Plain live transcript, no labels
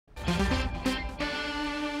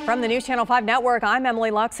From the News Channel 5 network, I'm Emily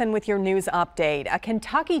Luxon with your news update. A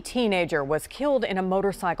Kentucky teenager was killed in a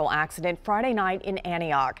motorcycle accident Friday night in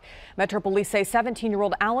Antioch. Metro Police say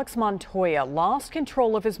 17-year-old Alex Montoya lost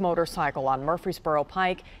control of his motorcycle on Murfreesboro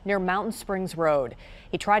Pike near Mountain Springs Road.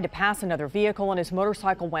 He tried to pass another vehicle and his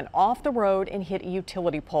motorcycle went off the road and hit a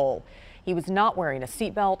utility pole. He was not wearing a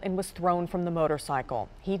seatbelt and was thrown from the motorcycle.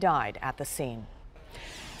 He died at the scene.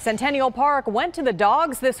 Centennial Park went to the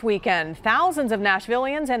dogs this weekend. Thousands of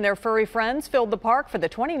Nashvillians and their furry friends filled the park for the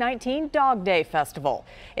 2019 Dog Day Festival.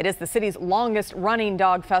 It is the city's longest running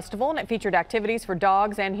dog festival, and it featured activities for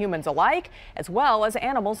dogs and humans alike, as well as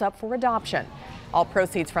animals up for adoption. All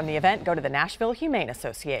proceeds from the event go to the Nashville Humane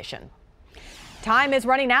Association. Time is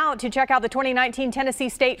running out to check out the 2019 Tennessee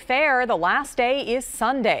State Fair. The last day is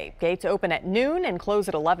Sunday. Gates open at noon and close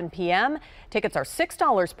at 11 p.m. Tickets are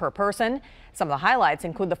 $6 per person. Some of the highlights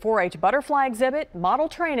include the 4-H butterfly exhibit, model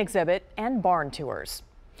train exhibit, and barn tours.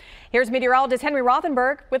 Here's meteorologist Henry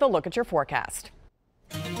Rothenberg with a look at your forecast.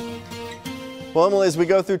 Well, Emily, as we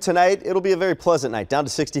go through tonight, it'll be a very pleasant night, down to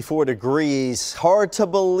 64 degrees. Hard to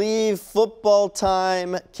believe, football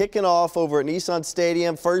time kicking off over at Nissan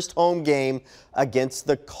Stadium. First home game against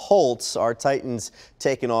the Colts. Our Titans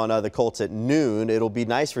taking on the Colts at noon. It'll be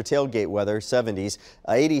nice for tailgate weather, 70s,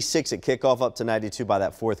 86 at kickoff, up to 92 by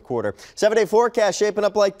that fourth quarter. 7-day forecast shaping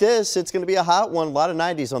up like this. It's going to be a hot one, a lot of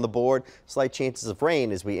 90s on the board. Slight chances of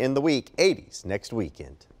rain as we end the week, 80s next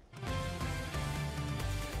weekend.